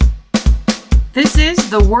This is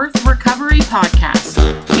the Worth Recovery Podcast,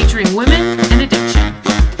 featuring women and addiction.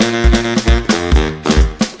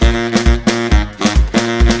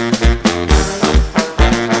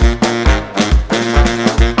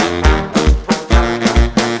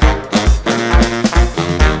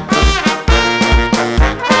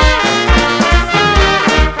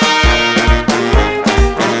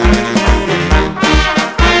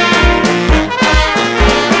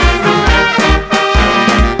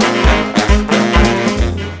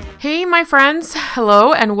 My friends,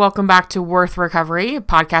 hello and welcome back to Worth Recovery, a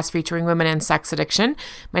podcast featuring women and sex addiction.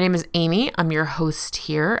 My name is Amy. I'm your host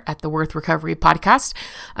here at the Worth Recovery Podcast.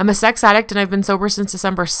 I'm a sex addict and I've been sober since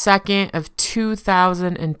December 2nd of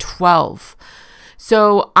 2012.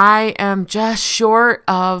 So I am just short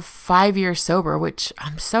of 5 years sober, which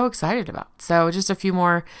I'm so excited about. So just a few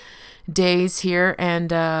more days here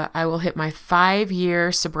and I will hit my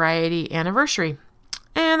 5-year sobriety anniversary.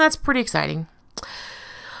 And that's pretty exciting.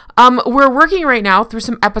 We're working right now through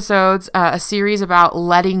some episodes, a series about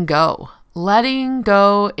letting go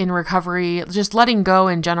in recovery, just letting go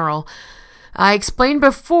in general. I explained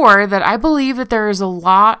before that I believe that there is a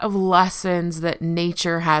lot of lessons that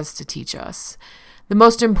nature has to teach us. The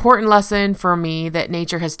most important lesson for me that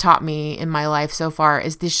nature has taught me in my life so far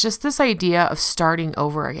is this idea of starting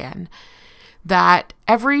over again. That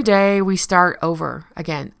every day we start over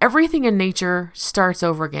again. Everything in nature starts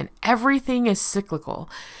over again. Everything is cyclical.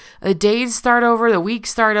 The days start over, the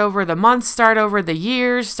weeks start over, the months start over, the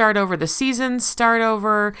years start over, the seasons start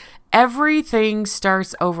over. Everything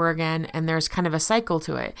starts over again, and there's kind of a cycle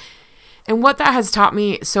to it. And what that has taught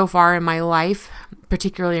me so far in my life,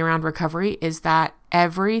 particularly around recovery, is that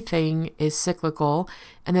everything is cyclical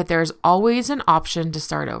and that there's always an option to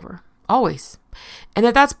start over. Always. And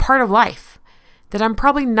that's part of life. That I'm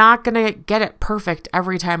probably not going to get it perfect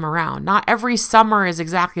every time around. Not every summer is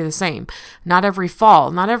exactly the same. Not every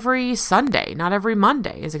fall, not every Sunday, not every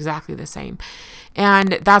Monday is exactly the same.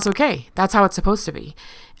 And that's okay. That's how it's supposed to be.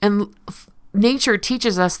 And nature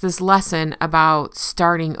teaches us this lesson about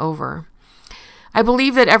starting over. I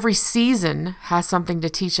believe that every season has something to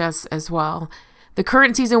teach us as well. The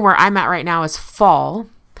current season where I'm at right now is fall.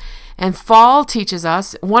 And fall teaches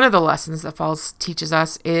us, one of the lessons that fall teaches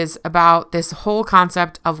us is about this whole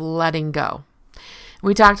concept of letting go.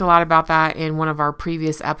 We talked a lot about that in one of our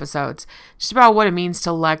previous episodes, just about what it means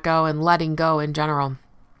to let go and letting go in general.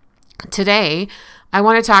 Today, I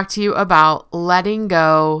want to talk to you about letting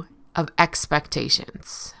go of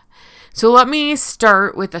expectations. So let me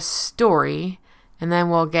start with a story, and then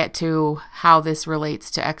we'll get to how this relates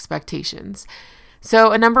to expectations.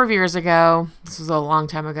 So a number of years ago, this was a long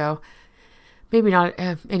time ago, maybe not,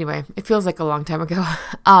 anyway, it feels like a long time ago.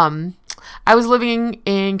 I was living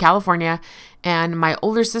in California and my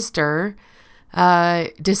older sister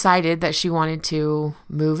decided that she wanted to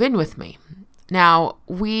move in with me. Now,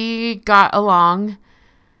 we got along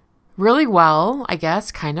really well, I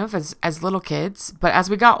guess, kind of as little kids. But as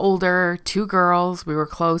we got older, 2 girls, we were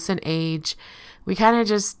close in age. We kind of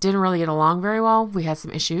just didn't really get along very well. We had some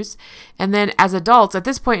issues. And then as adults, at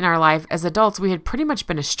this point in our life, as adults, we had pretty much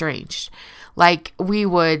been estranged. Like we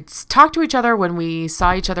would talk to each other when we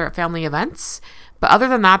saw each other at family events. But other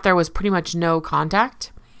than that, there was pretty much no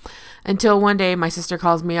contact until one day my sister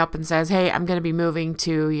calls me up and says, "Hey, I'm going to be moving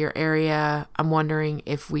to your area. I'm wondering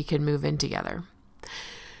if we can move in together."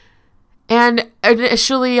 And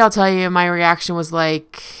initially, I'll tell you, my reaction was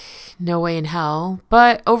like, no way in hell.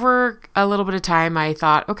 But over a little bit of time, I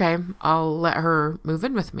thought, okay, I'll let her move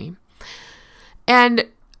in with me. And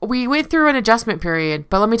we went through an adjustment period.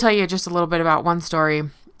 But let me tell you just a little bit about one story.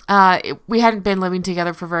 We hadn't been living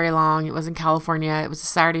together for very long. It was in California. It was a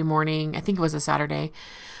Saturday morning. I think it was a Saturday.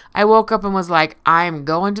 I woke up and was like, I'm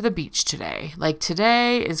going to the beach today. Like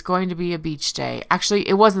today is going to be a beach day. Actually,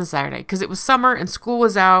 it wasn't Saturday because it was summer and school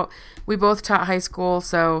was out. We both taught high school.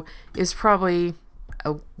 So it's probably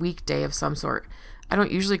a weekday of some sort. I don't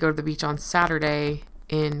usually go to the beach on Saturday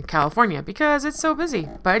in California because it's so busy.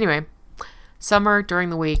 But anyway, summer during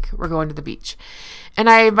the week, we're going to the beach. And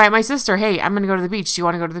I invite my sister, "Hey, I'm going to go to the beach. Do you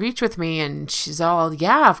want to go to the beach with me?" And she's all,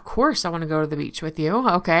 "Yeah, of course I want to go to the beach with you."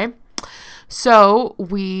 Okay. So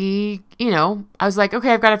I was like,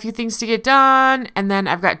 okay, I've got a few things to get done. And then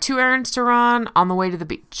I've got 2 errands to run on the way to the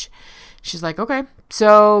beach. She's like, okay.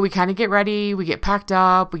 So we kind of get ready. We get packed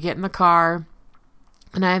up. We get in the car.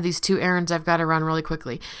 And I have these 2 errands I've got to run really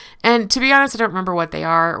quickly. And to be honest, I don't remember what they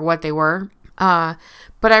are or what they were. But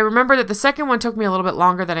I remember that the second one took me a little bit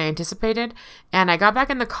longer than I anticipated. And I got back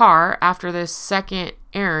in the car after this second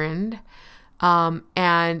errand.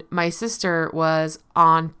 And my sister was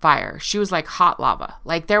on fire. She was like hot lava.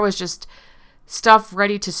 Like there was just stuff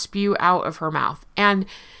ready to spew out of her mouth. And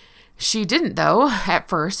she didn't, though, at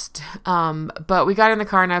first. But we got in the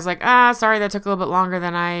car and I was like, sorry, that took a little bit longer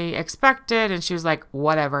than I expected. And she was like,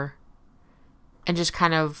 whatever. And just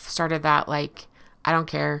kind of started that, like, I don't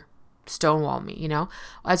care, stonewall me, I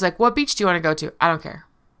was like, what beach do you want to go to? I don't care.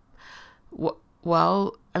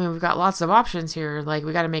 Well, I mean, we've got lots of options here. Like,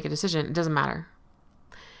 we got to make a decision. It doesn't matter.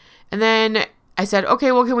 And then I said,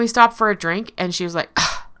 okay, well, can we stop for a drink? And she was like,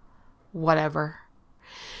 whatever.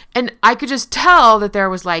 And I could just tell that there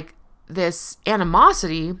was like this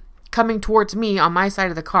animosity coming towards me on my side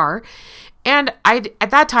of the car. And at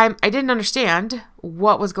that time, I didn't understand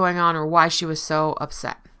what was going on or why she was so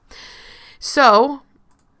upset. So,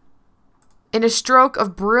 in a stroke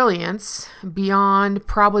of brilliance beyond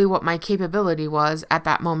probably what my capability was at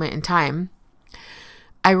that moment in time,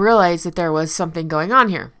 I realized that there was something going on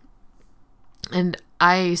here. And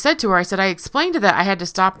I said to her, I explained to that I had to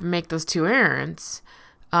stop and make those 2 errands,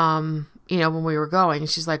 when we were going. And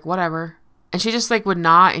she's like, whatever. And she just like would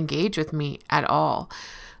not engage with me at all.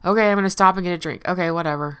 Okay, I'm going to stop and get a drink. Okay,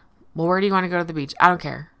 whatever. Well, where do you want to go to the beach? I don't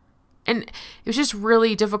care. And it was just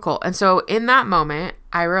really difficult. And so in that moment,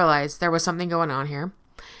 I realized there was something going on here.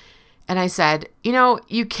 And I said,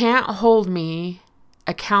 you can't hold me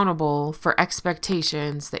accountable for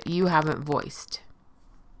expectations that you haven't voiced.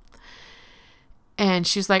 And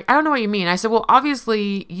she's like, I don't know what you mean. I said, well,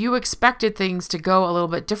 obviously you expected things to go a little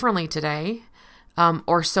bit differently today,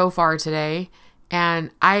 or so far today. And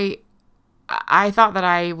I thought that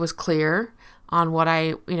I was clear on what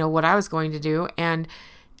I was going to do. And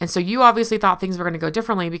so you obviously thought things were going to go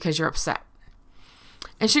differently because you're upset.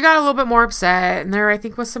 And she got a little bit more upset, and there, I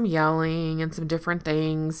think, was some yelling and some different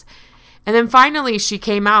things. And then finally she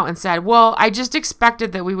came out and said, well, I just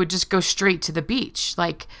expected that we would just go straight to the beach.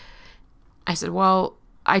 Like, I said, well,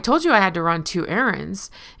 I told you I had to run 2 errands.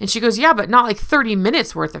 And she goes, yeah, but not like 30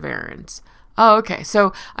 minutes worth of errands. Oh, okay.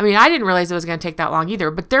 So, I mean, I didn't realize it was going to take that long either,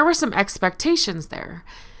 but there were some expectations there.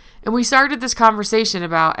 And we started this conversation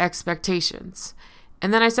about expectations.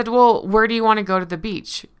 And then I said, well, where do you want to go to the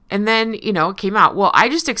beach? And then, it came out, well, I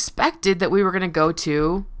just expected that we were going to go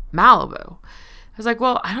to Malibu. I was like,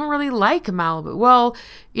 well, I don't really like Malibu. Well,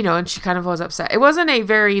 and she kind of was upset. It wasn't a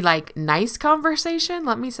very nice conversation.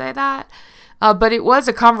 Let me say that. But it was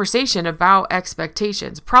a conversation about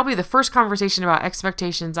expectations. Probably the first conversation about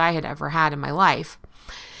expectations I had ever had in my life.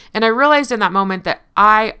 And I realized in that moment that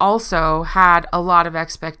I also had a lot of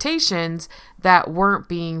expectations that weren't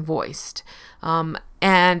being voiced.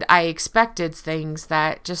 And I expected things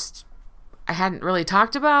that just I hadn't really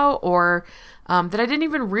talked about, or that I didn't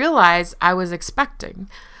even realize I was expecting,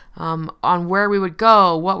 on where we would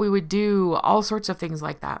go, what we would do, all sorts of things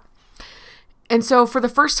like that. And so for the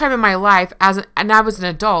first time in my life, and I was an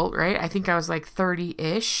adult, right? I think I was like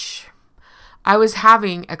 30-ish. I was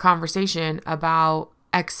having a conversation about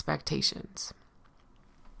expectations.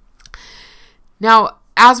 Now,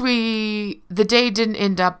 the day didn't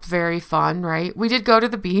end up very fun, right? We did go to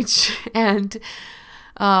the beach, and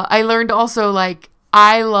I learned also,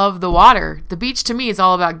 I love the water. The beach to me is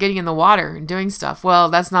all about getting in the water and doing stuff. Well,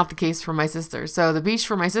 that's not the case for my sister. So the beach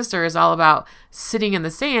for my sister is all about sitting in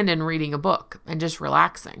the sand and reading a book and just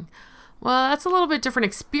relaxing. Well, that's a little bit different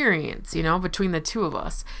experience, between the two of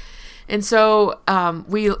us. And so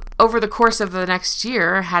we, over the course of the next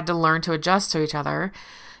year, had to learn to adjust to each other.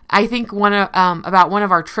 I think about one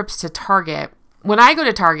of our trips to Target. When I go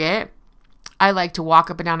to Target, I like to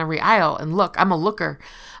walk up and down every aisle and look. I'm a looker.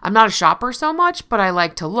 I'm not a shopper so much, but I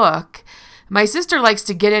like to look. My sister likes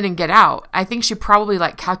to get in and get out. I think she probably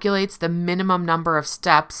calculates the minimum number of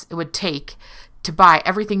steps it would take to buy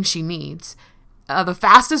everything she needs. The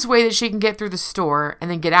fastest way that she can get through the store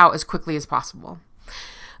and then get out as quickly as possible.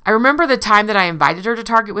 I remember the time that I invited her to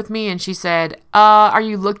Target with me, and she said, are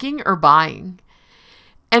you looking or buying?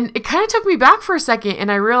 And it kind of took me back for a second,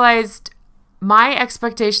 and I realized my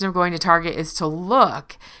expectation of going to Target is to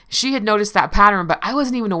look. She had noticed that pattern, but I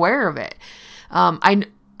wasn't even aware of it.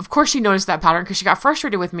 Of course she noticed that pattern because she got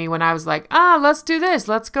frustrated with me when I was like, let's do this.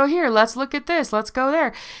 Let's go here. Let's look at this. Let's go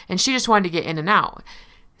there. And she just wanted to get in and out.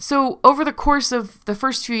 So over the course of the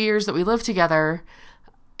first few years that we lived together,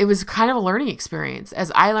 it was kind of a learning experience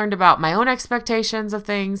as I learned about my own expectations of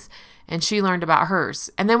things and she learned about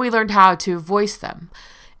hers. And then we learned how to voice them.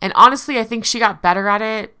 And honestly, I think she got better at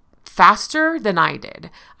it faster than I did.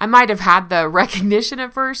 I might have had the recognition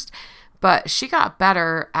at first, but she got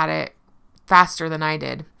better at it faster than I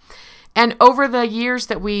did. And over the years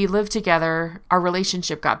that we lived together, our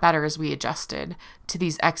relationship got better as we adjusted to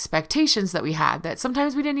these expectations that we had that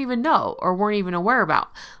sometimes we didn't even know or weren't even aware about,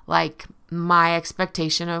 like my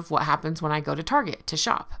expectation of what happens when I go to Target to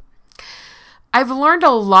shop. I've learned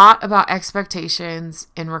a lot about expectations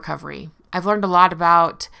in recovery. I've learned a lot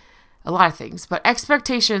about a lot of things, but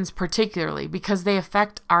expectations particularly because they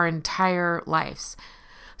affect our entire lives.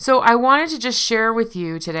 So I wanted to just share with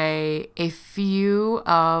you today a few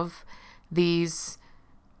of these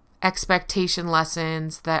expectation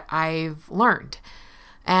lessons that I've learned.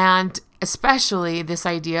 And especially this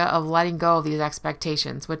idea of letting go of these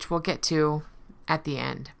expectations, which we'll get to at the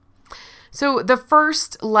end. So the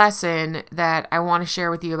first lesson that I want to share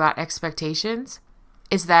with you about expectations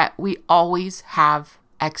is that we always have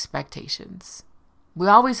expectations. We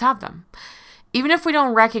always have them, even if we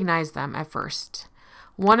don't recognize them at first.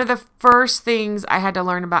 One of the first things I had to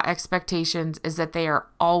learn about expectations is that they are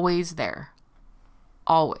always there.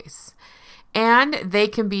 Always. And they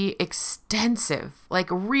can be extensive, like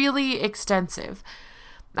really extensive.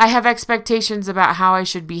 I have expectations about how I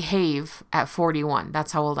should behave at 41.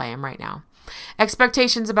 That's how old I am right now.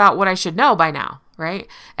 Expectations about what I should know by now, right?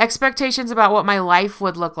 Expectations about what my life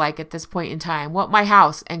would look like at this point in time, what my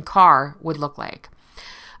house and car would look like.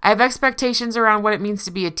 I have expectations around what it means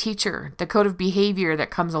to be a teacher, the code of behavior that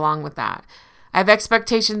comes along with that. I have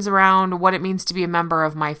expectations around what it means to be a member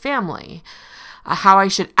of my family, how I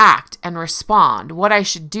should act and respond, what I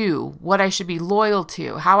should do, what I should be loyal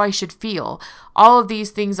to, how I should feel. All of these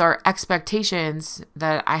things are expectations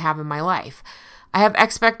that I have in my life. I have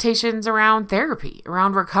expectations around therapy,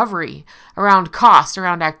 around recovery, around cost,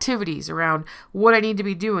 around activities, around what I need to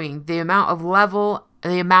be doing, the amount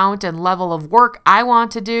and level of work I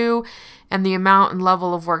want to do, and the amount and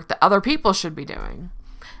level of work that other people should be doing.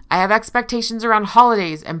 I have expectations around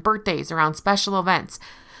holidays and birthdays, around special events.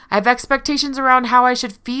 I have expectations around how I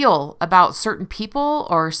should feel about certain people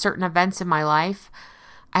or certain events in my life.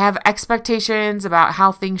 I have expectations about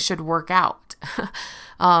how things should work out.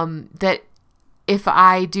 That if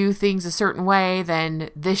I do things a certain way, then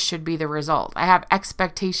this should be the result. I have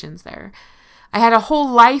expectations there. I had a whole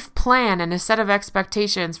life plan and a set of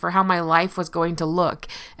expectations for how my life was going to look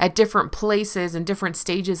at different places and different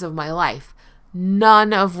stages of my life.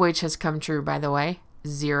 None of which has come true, by the way.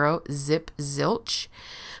 Zero, zip, zilch.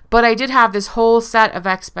 But I did have this whole set of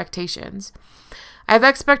expectations. I have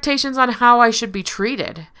expectations on how I should be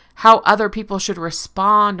treated, how other people should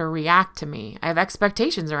respond or react to me. I have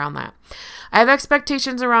expectations around that. I have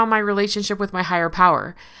expectations around my relationship with my higher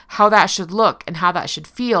power, how that should look and how that should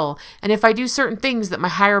feel. And if I do certain things, that my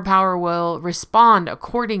higher power will respond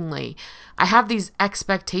accordingly. I have these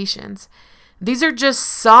expectations. These are just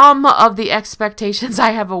some of the expectations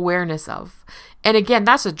I have awareness of. And again,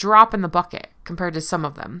 that's a drop in the bucket compared to some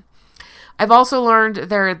of them. I've also learned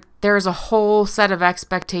there's a whole set of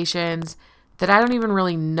expectations that I don't even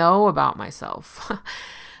really know about myself.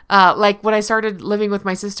 Like when I started living with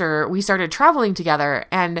my sister, we started traveling together,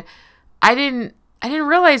 and I didn't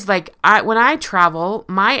realize when I travel,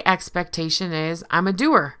 my expectation is I'm a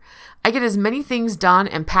doer. I get as many things done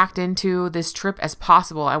and packed into this trip as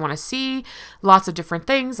possible. I want to see lots of different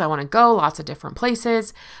things. I want to go lots of different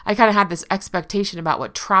places. I kind of had this expectation about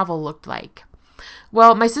what travel looked like.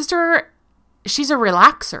 Well, my sister, she's a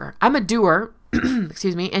relaxer. I'm a doer,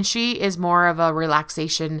 excuse me, and she is more of a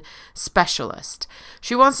relaxation specialist.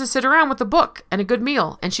 She wants to sit around with a book and a good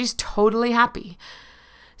meal, and she's totally happy.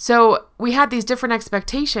 So we had these different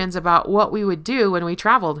expectations about what we would do when we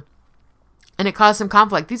traveled. And it caused some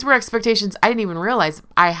conflict. These were expectations I didn't even realize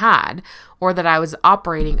I had, or that I was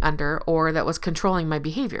operating under, or that was controlling my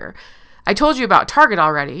behavior. I told you about Target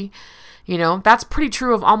already. That's pretty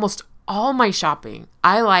true of almost all my shopping.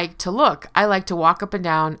 I like to look. I like to walk up and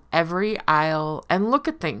down every aisle and look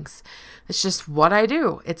at things. It's just what I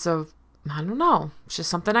do. I don't know. It's just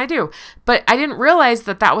something I do. But I didn't realize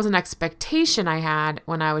that that was an expectation I had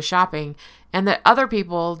when I was shopping, and that other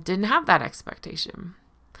people didn't have that expectation.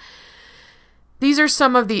 These are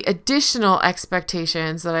some of the additional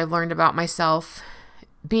expectations that I've learned about myself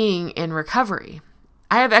being in recovery.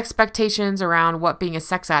 I have expectations around what being a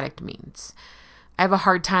sex addict means. I had a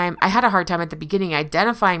hard time at the beginning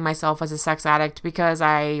identifying myself as a sex addict because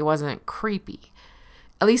I wasn't creepy.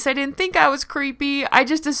 At least I didn't think I was creepy. I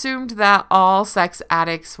just assumed that all sex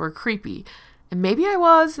addicts were creepy. And maybe I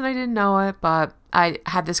was and I didn't know it, but I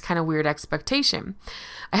had this kind of weird expectation.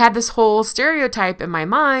 I had this whole stereotype in my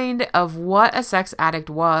mind of what a sex addict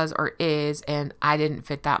was or is, and I didn't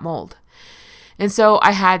fit that mold. And so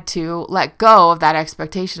I had to let go of that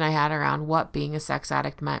expectation I had around what being a sex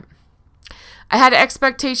addict meant. I had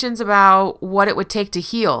expectations about what it would take to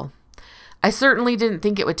heal. I certainly didn't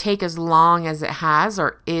think it would take as long as it has,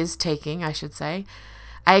 or is taking, I should say.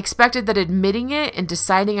 I expected that admitting it and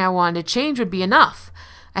deciding I wanted to change would be enough.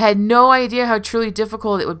 I had no idea how truly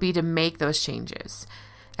difficult it would be to make those changes.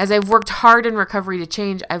 As I've worked hard in recovery to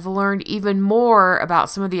change, I've learned even more about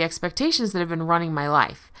some of the expectations that have been running my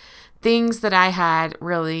life, things that I had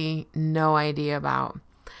really no idea about.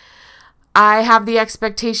 I have the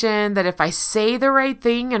expectation that if I say the right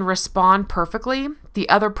thing and respond perfectly, the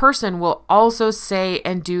other person will also say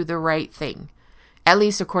and do the right thing, at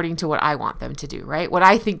least according to what I want them to do, right? What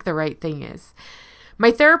I think the right thing is. My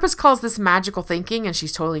therapist calls this magical thinking, and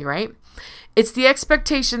she's totally right. It's the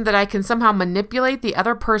expectation that I can somehow manipulate the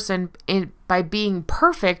other person by being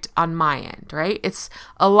perfect on my end, right? It's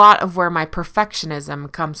a lot of where my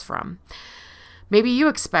perfectionism comes from. Maybe you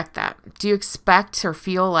expect that. Do you expect or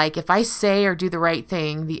feel like if I say or do the right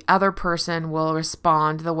thing, the other person will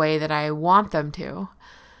respond the way that I want them to?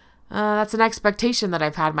 That's an expectation that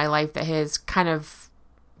I've had in my life that has kind of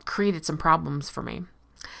created some problems for me.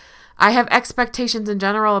 I have expectations in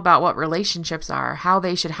general about what relationships are, how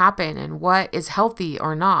they should happen, and what is healthy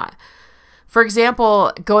or not. For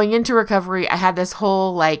example, going into recovery, I had this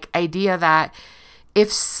whole idea that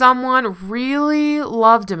if someone really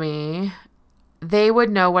loved me, they would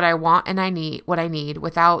know what I want and what I need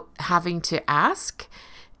without having to ask,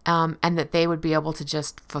 and that they would be able to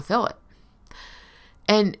just fulfill it.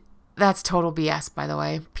 And that's total BS, by the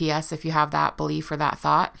way. P.S. If you have that belief or that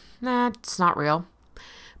thought, it's not real.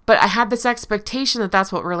 But I had this expectation that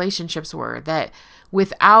that's what relationships were, that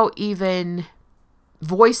without even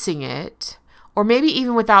voicing it, or maybe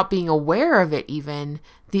even without being aware of it even,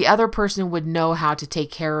 the other person would know how to take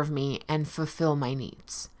care of me and fulfill my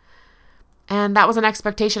needs. And that was an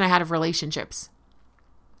expectation I had of relationships.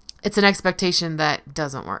 It's an expectation that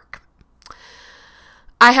doesn't work.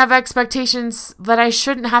 I have expectations that I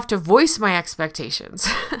shouldn't have to voice my expectations.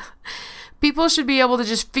 People should be able to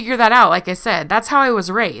just figure that out. Like I said, that's how I was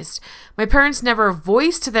raised. My parents never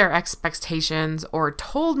voiced their expectations or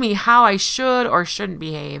told me how I should or shouldn't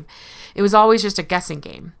behave. It was always just a guessing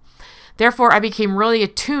game. Therefore, I became really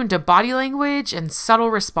attuned to body language and subtle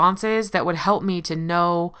responses that would help me to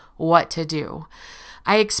know what to do.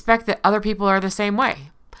 I expect that other people are the same way,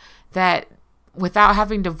 that without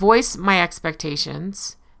having to voice my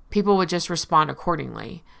expectations, people would just respond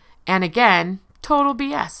accordingly. And again, total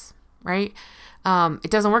BS, right? It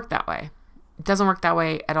doesn't work that way. It doesn't work that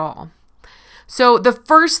way at all. So the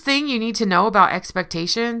first thing you need to know about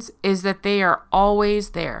expectations is that they are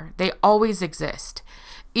always there. They always exist.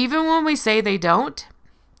 Even when we say they don't,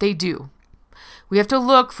 they do. We have to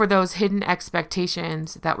look for those hidden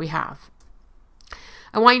expectations that we have.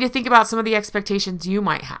 I want you to think about some of the expectations you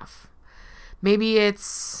might have. Maybe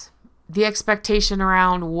it's the expectation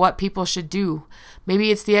around what people should do.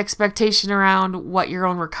 Maybe it's the expectation around what your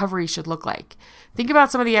own recovery should look like. Think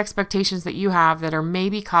about some of the expectations that you have that are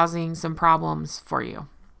maybe causing some problems for you.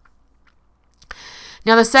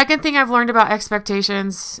 Now, the second thing I've learned about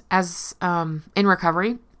expectations as in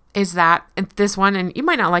recovery is that, and this one, and you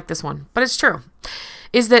might not like this one, but it's true,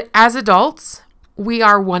 is that as adults, we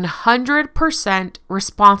are 100%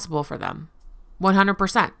 responsible for them.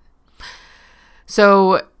 100%.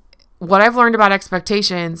 So what I've learned about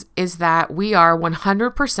expectations is that we are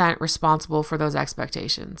 100% responsible for those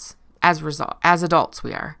expectations. As adults,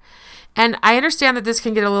 we are. And I understand that this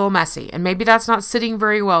can get a little messy, and maybe that's not sitting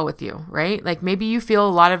very well with you, right? Like maybe you feel a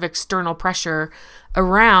lot of external pressure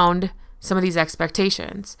around some of these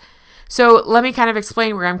expectations. So let me kind of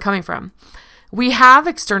explain where I'm coming from. We have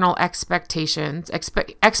external expectations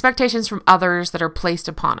from others that are placed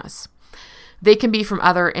upon us. They can be from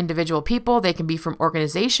other individual people. They can be from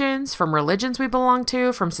organizations, from religions we belong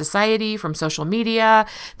to, from society, from social media.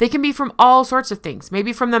 They can be from all sorts of things.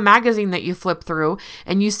 Maybe from the magazine that you flip through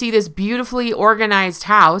and you see this beautifully organized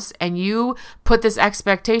house and you put this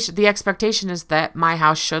expectation. The expectation is that my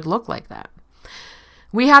house should look like that.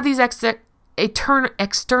 We have these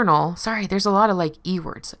external, sorry, there's a lot of E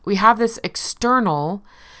words. We have this external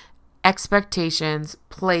expectations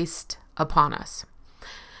placed upon us.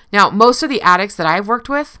 Now, most of the addicts that I've worked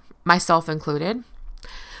with, myself included,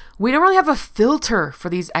 we don't really have a filter for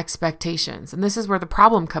these expectations. And this is where the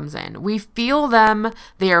problem comes in. We feel them,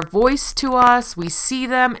 they are voiced to us, we see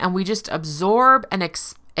them, and we just absorb and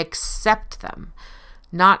accept them.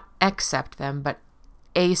 Not accept them, but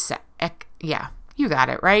yeah, you got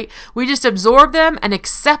it, right? We just absorb them and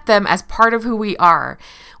accept them as part of who we are.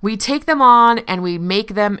 We take them on and we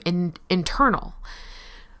make them internal.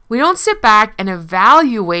 We don't sit back and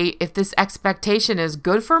evaluate if this expectation is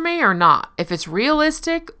good for me or not, if it's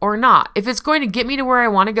realistic or not, if it's going to get me to where I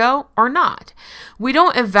want to go or not. We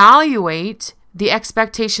don't evaluate the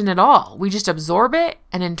expectation at all. We just absorb it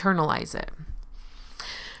and internalize it.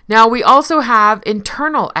 Now, we also have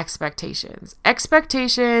internal expectations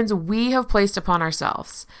we have placed upon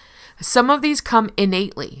ourselves. Some of these come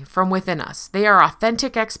innately from within us. They are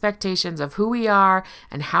authentic expectations of who we are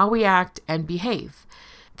and how we act and behave.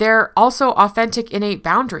 They're also authentic, innate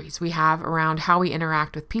boundaries we have around how we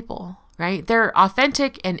interact with people, right? They're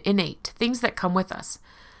authentic and innate, things that come with us.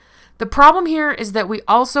 The problem here is that we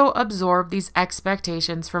also absorb these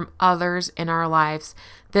expectations from others in our lives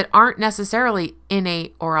that aren't necessarily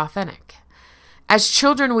innate or authentic. As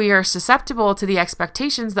children, we are susceptible to the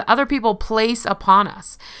expectations that other people place upon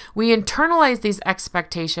us. We internalize these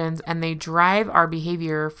expectations and they drive our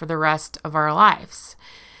behavior for the rest of our lives.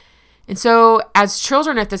 And so as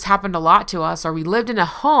children, if this happened a lot to us, or we lived in a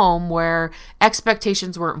home where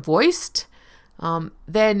expectations weren't voiced,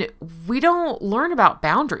 then we don't learn about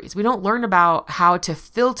boundaries. We don't learn about how to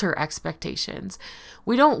filter expectations.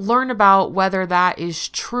 We don't learn about whether that is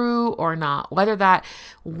true or not, whether that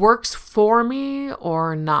works for me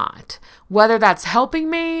or not, whether that's helping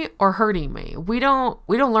me or hurting me. We don't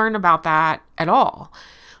learn about that at all.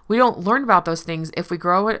 We don't learn about those things if we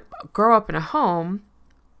grow up in a home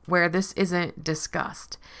where this isn't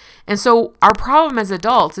discussed. And so our problem as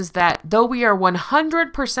adults is that though we are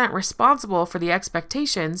 100% responsible for the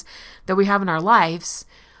expectations that we have in our lives,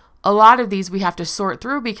 a lot of these we have to sort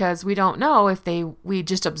through because we don't know if we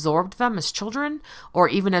just absorbed them as children or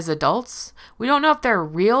even as adults. We don't know if they're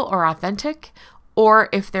real or authentic, or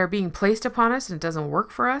if they're being placed upon us and it doesn't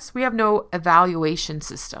work for us. We have no evaluation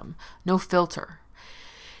system, no filter.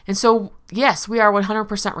 And so, yes, we are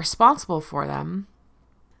 100% responsible for them.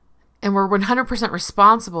 And we're 100%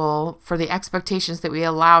 responsible for the expectations that we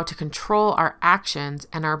allow to control our actions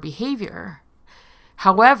and our behavior.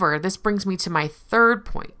 However, this brings me to my third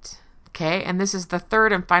point, okay? And this is the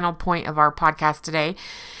third and final point of our podcast today,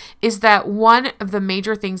 is that one of the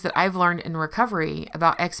major things that I've learned in recovery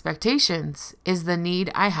about expectations is the need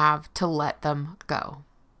I have to let them go.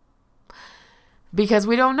 Because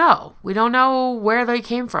we don't know. We don't know where they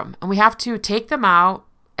came from. And we have to take them out,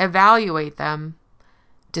 evaluate them,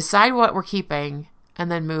 decide what we're keeping, and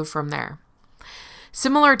then move from there.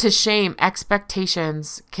 Similar to shame,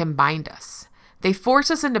 expectations can bind us. They force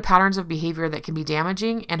us into patterns of behavior that can be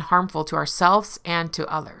damaging and harmful to ourselves and to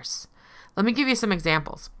others. Let me give you some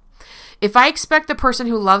examples. If I expect the person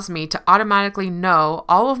who loves me to automatically know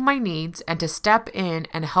all of my needs and to step in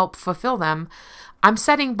and help fulfill them, I'm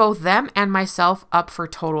setting both them and myself up for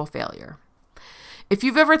total failure. If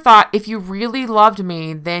you've ever thought, if you really loved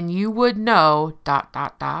me, then you would know, ...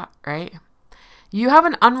 right? You have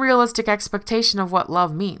an unrealistic expectation of what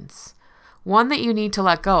love means, one that you need to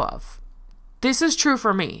let go of. This is true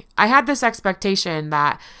for me. I had this expectation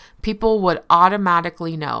that people would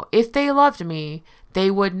automatically know. If they loved me, they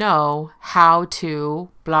would know how to ...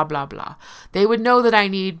 They would know that I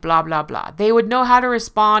need ... They would know how to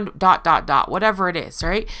respond ... whatever it is,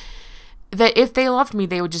 right? That if they loved me,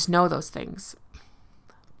 they would just know those things.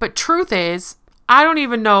 But truth is, I don't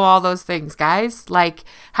even know all those things, guys. Like,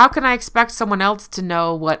 how can I expect someone else to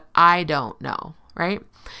know what I don't know, right?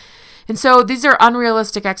 And so these are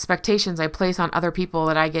unrealistic expectations I place on other people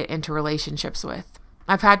that I get into relationships with.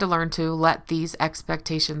 I've had to learn to let these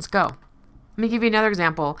expectations go. Let me give you another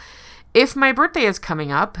example. If my birthday is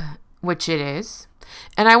coming up, which it is,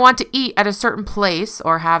 and I want to eat at a certain place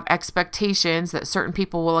or have expectations that certain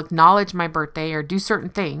people will acknowledge my birthday or do certain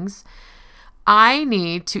things, I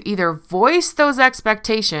need to either voice those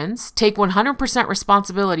expectations, take 100%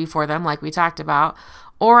 responsibility for them, like we talked about,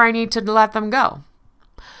 or I need to let them go.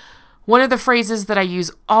 One of the phrases that I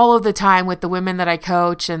use all of the time with the women that I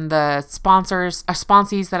coach and the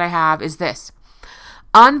sponsees that I have is this: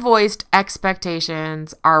 unvoiced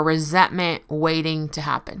expectations are resentment waiting to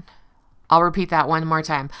happen. I'll repeat that one more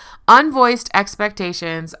time. Unvoiced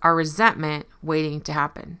expectations are resentment waiting to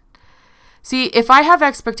happen. See, if I have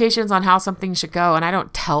expectations on how something should go and I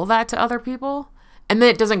don't tell that to other people, and then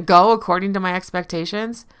it doesn't go according to my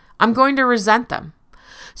expectations, I'm going to resent them.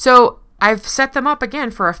 So I've set them up again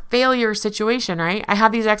for a failure situation, right? I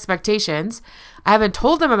have these expectations. I haven't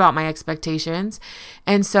told them about my expectations.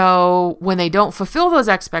 And so when they don't fulfill those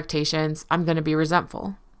expectations, I'm going to be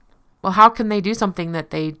resentful. Well, how can they do something that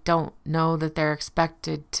they don't know that they're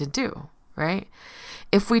expected to do, right?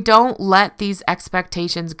 If we don't let these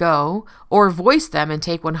expectations go or voice them and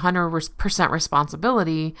take 100%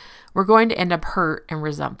 responsibility, we're going to end up hurt and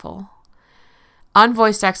resentful.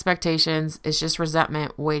 Unvoiced expectations is just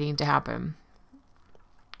resentment waiting to happen.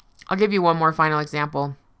 I'll give you one more final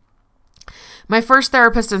example. My first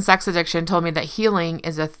therapist in sex addiction told me that healing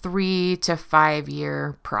is a 3 to 5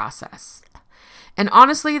 year process. And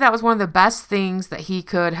honestly, that was one of the best things that he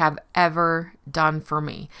could have ever done for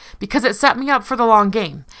me because it set me up for the long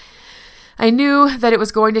game. I knew that it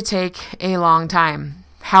was going to take a long time.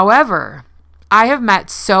 However, I have met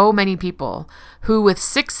so many people who with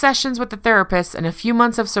 6 sessions with the therapist and a few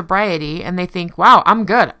months of sobriety, and they think, wow, I'm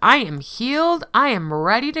good. I am healed. I am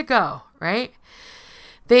ready to go, right?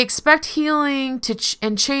 They expect healing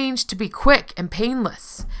and change to be quick and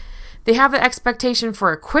painless. They have the expectation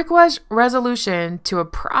for a quick resolution to a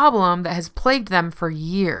problem that has plagued them for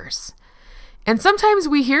years. And sometimes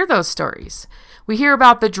we hear those stories. We hear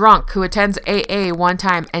about the drunk who attends AA one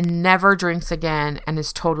time and never drinks again and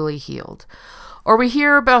is totally healed. Or we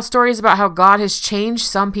hear about stories about how God has changed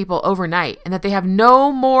some people overnight and that they have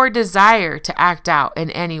no more desire to act out in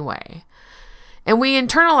any way. And we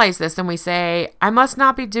internalize this and we say, I must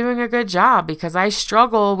not be doing a good job because I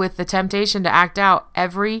struggle with the temptation to act out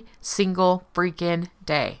every single freaking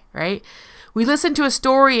day, right? We listen to a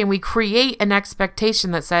story and we create an expectation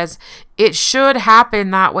that says it should happen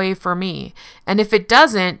that way for me. And if it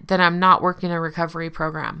doesn't, then I'm not working a recovery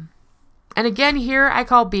program. And again, here I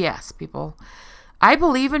call BS, people. I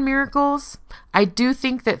believe in miracles. I do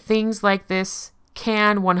think that things like this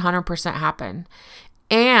can 100% happen.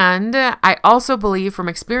 And I also believe from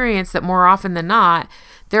experience that more often than not,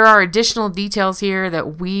 there are additional details here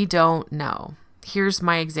that we don't know. Here's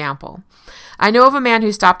my example. I know of a man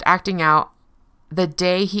who stopped acting out the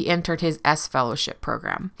day he entered his S fellowship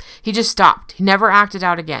program. He just stopped. He never acted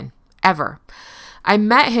out again, ever. I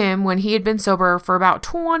met him when he had been sober for about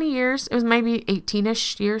 20 years. It was maybe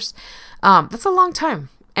 18-ish years. That's a long time.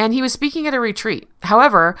 And he was speaking at a retreat.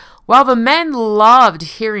 However, while the men loved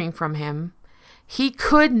hearing from him, he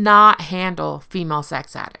could not handle female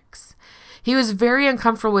sex addicts. He was very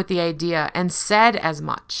uncomfortable with the idea and said as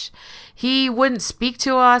much. He wouldn't speak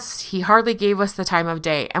to us. He hardly gave us the time of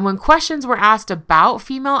day. And when questions were asked about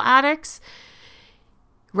female addicts,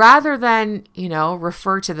 rather than,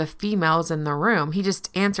 refer to the females in the room, he just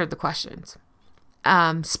answered the questions.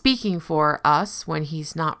 Speaking for us when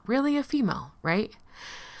he's not really a female, right?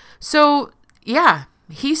 So, yeah,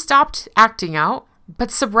 he stopped acting out,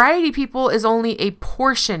 but sobriety, people, is only a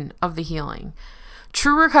portion of the healing.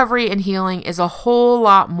 True recovery and healing is a whole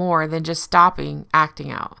lot more than just stopping acting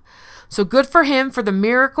out. So good for him for the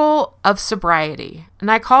miracle of sobriety. And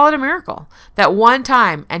I call it a miracle. That one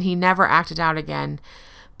time and he never acted out again.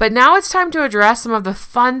 But now it's time to address some of the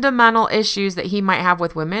fundamental issues that he might have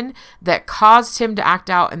with women that caused him to act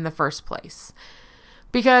out in the first place.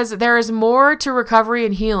 Because there is more to recovery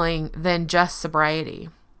and healing than just sobriety.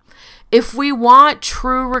 If we want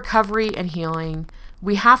true recovery and healing,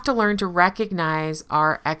 we have to learn to recognize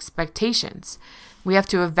our expectations. We have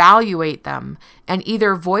to evaluate them and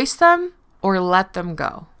either voice them or let them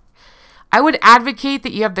go. I would advocate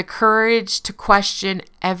that you have the courage to question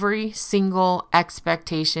every single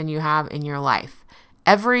expectation you have in your life.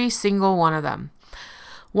 Every single one of them.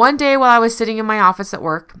 One day while I was sitting in my office at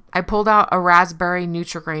work, I pulled out a raspberry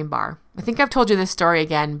Nutri-Grain bar. I think I've told you this story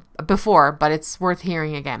again before, but it's worth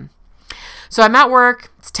hearing again. So I'm at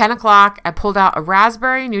work, it's 10 o'clock, I pulled out a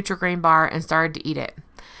raspberry Nutri-Grain bar and started to eat it.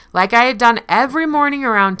 Like I had done every morning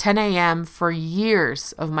around 10 a.m. for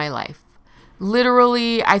years of my life.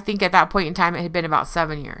 Literally, I think at that point in time, it had been about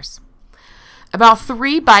 7 years. About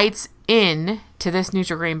 3 bites in to this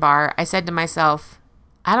Nutri-Grain bar, I said to myself,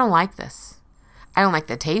 I don't like this. I don't like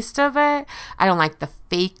the taste of it. I don't like the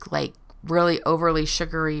fake, really overly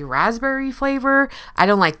sugary raspberry flavor. I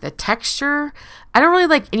don't like the texture. I don't really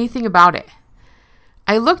like anything about it.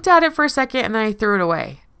 I looked at it for a second and then I threw it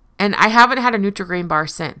away. And I haven't had a Nutri-Grain bar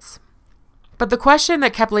since. But the question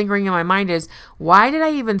that kept lingering in my mind is, why did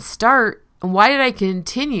I even start? And why did I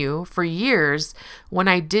continue for years when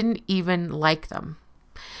I didn't even like them?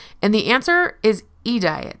 And the answer is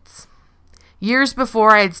e-diets. Years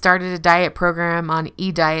before, I had started a diet program on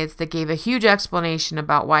e-diets that gave a huge explanation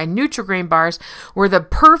about why Nutri-Grain bars were the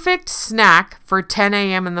perfect snack for 10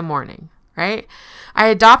 a.m. in the morning, right? I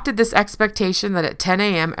adopted this expectation that at 10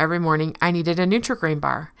 a.m. every morning, I needed a Nutri-Grain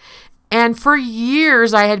bar. And for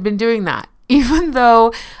years, I had been doing that, even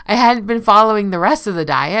though I hadn't been following the rest of the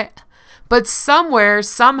diet. But somewhere,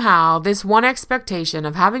 somehow, this one expectation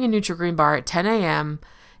of having a Nutri-Grain bar at 10 a.m.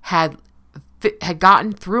 had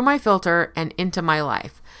gotten through my filter and into my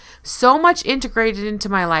life. So much integrated into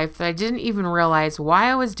my life that I didn't even realize why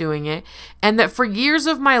I was doing it, and that for years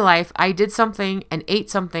of my life, I did something and ate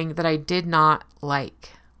something that I did not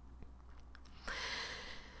like.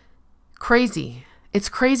 Crazy. It's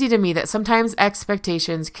crazy to me that sometimes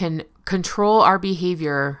expectations can control our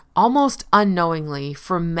behavior almost unknowingly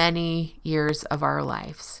for many years of our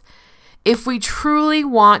lives. If we truly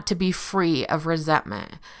want to be free of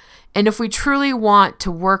resentment, and if we truly want to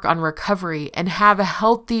work on recovery and have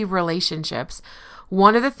healthy relationships,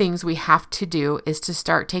 one of the things we have to do is to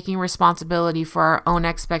start taking responsibility for our own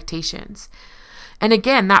expectations. And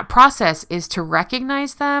again, that process is to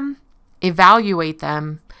recognize them, evaluate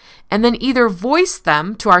them, and then either voice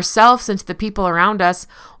them to ourselves and to the people around us,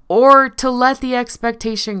 or to let the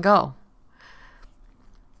expectation go.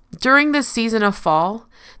 During this season of fall,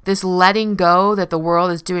 this letting go that the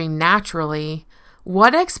world is doing naturally,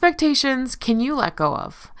 what expectations can you let go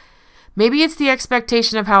of? Maybe it's the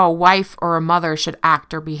expectation of how a wife or a mother should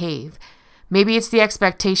act or behave. Maybe it's the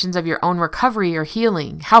expectations of your own recovery or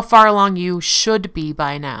healing, how far along you should be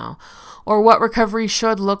by now, or what recovery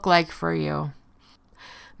should look like for you.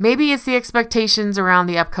 Maybe it's the expectations around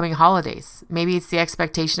the upcoming holidays. Maybe it's the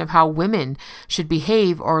expectation of how women should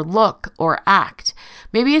behave or look or act.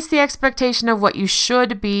 Maybe it's the expectation of what you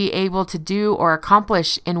should be able to do or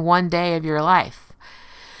accomplish in one day of your life.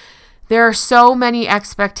 There are so many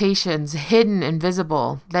expectations, hidden and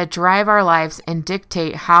visible, that drive our lives and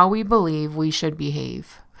dictate how we believe we should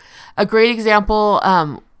behave. A great example,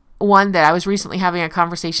 one that I was recently having a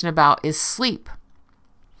conversation about, is sleep.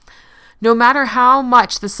 No matter how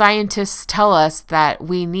much the scientists tell us that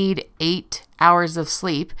we need 8 hours of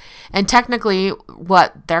sleep, and technically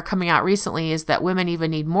what they're coming out recently is that women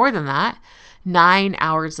even need more than that, 9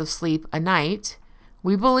 hours of sleep a night,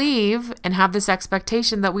 we believe and have this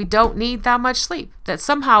expectation that we don't need that much sleep, that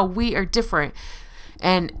somehow we are different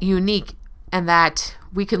and unique, and that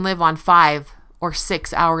we can live on 5 or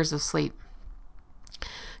 6 hours of sleep.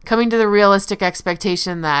 Coming to the realistic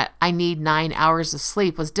expectation that I need 9 hours of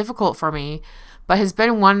sleep was difficult for me, but has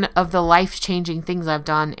been one of the life-changing things I've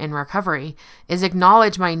done in recovery, is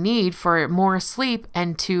acknowledge my need for more sleep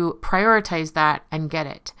and to prioritize that and get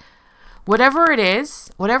it. Whatever it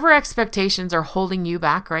is, whatever expectations are holding you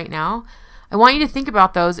back right now, I want you to think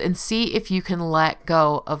about those and see if you can let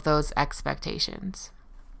go of those expectations.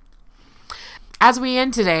 As we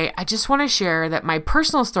end today, I just want to share that my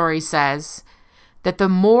personal story says that the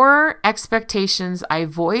more expectations I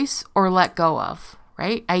voice or let go of,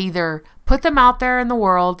 right? I either put them out there in the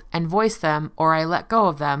world and voice them, or I let go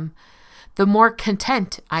of them, the more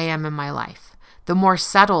content I am in my life, the more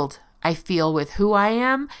settled I feel with who I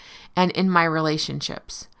am and in my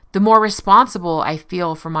relationships, the more responsible I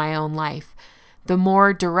feel for my own life, the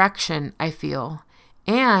more direction I feel.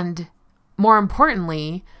 And more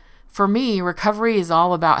importantly, for me, recovery is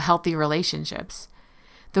all about healthy relationships.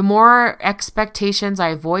 The more expectations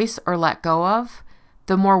I voice or let go of,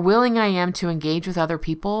 the more willing I am to engage with other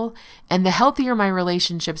people, and the healthier my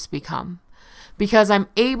relationships become. Because I'm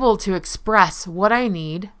able to express what I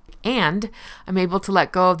need, and I'm able to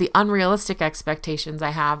let go of the unrealistic expectations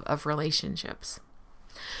I have of relationships.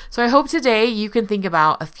 So I hope today you can think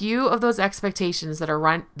about a few of those expectations that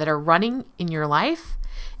are running in your life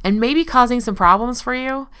and maybe causing some problems for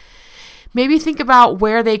you. Maybe think about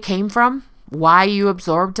where they came from, why you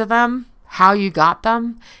absorbed them, how you got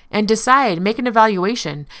them, and decide, make an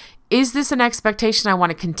evaluation. Is this an expectation I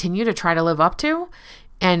want to continue to try to live up to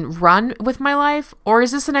and run with my life? Or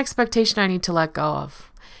is this an expectation I need to let go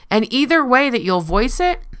of? And either way that you'll voice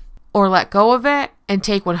it or let go of it and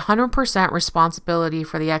take 100% responsibility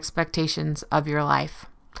for the expectations of your life.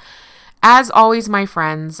 As always, my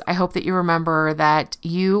friends, I hope that you remember that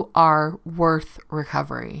you are worth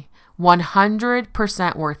recovery.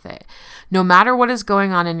 100% worth it. No matter what is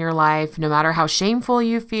going on in your life, no matter how shameful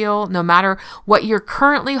you feel, no matter what you're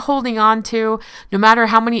currently holding on to, no matter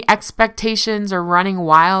how many expectations are running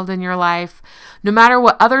wild in your life, no matter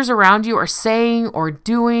what others around you are saying or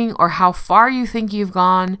doing or how far you think you've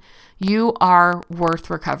gone, you are worth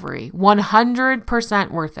recovery. 100%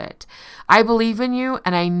 worth it. I believe in you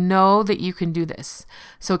and I know that you can do this.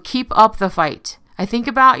 So keep up the fight. I think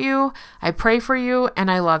about you, I pray for you,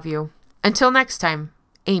 and I love you. Until next time,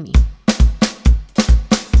 Amy.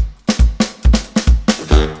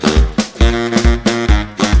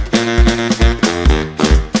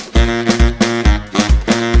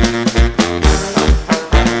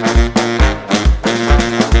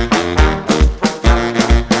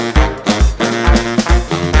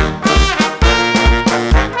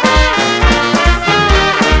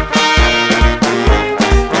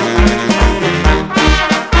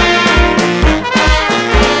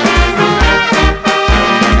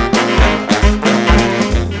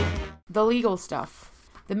 Legal stuff.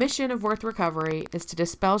 The mission of Worth Recovery is to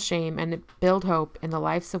dispel shame and build hope in the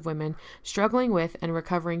lives of women struggling with and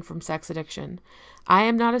recovering from sex addiction. I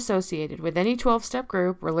am not associated with any 12-step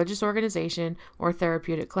group, religious organization, or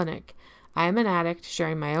therapeutic clinic. I am an addict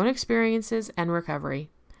sharing my own experiences and recovery.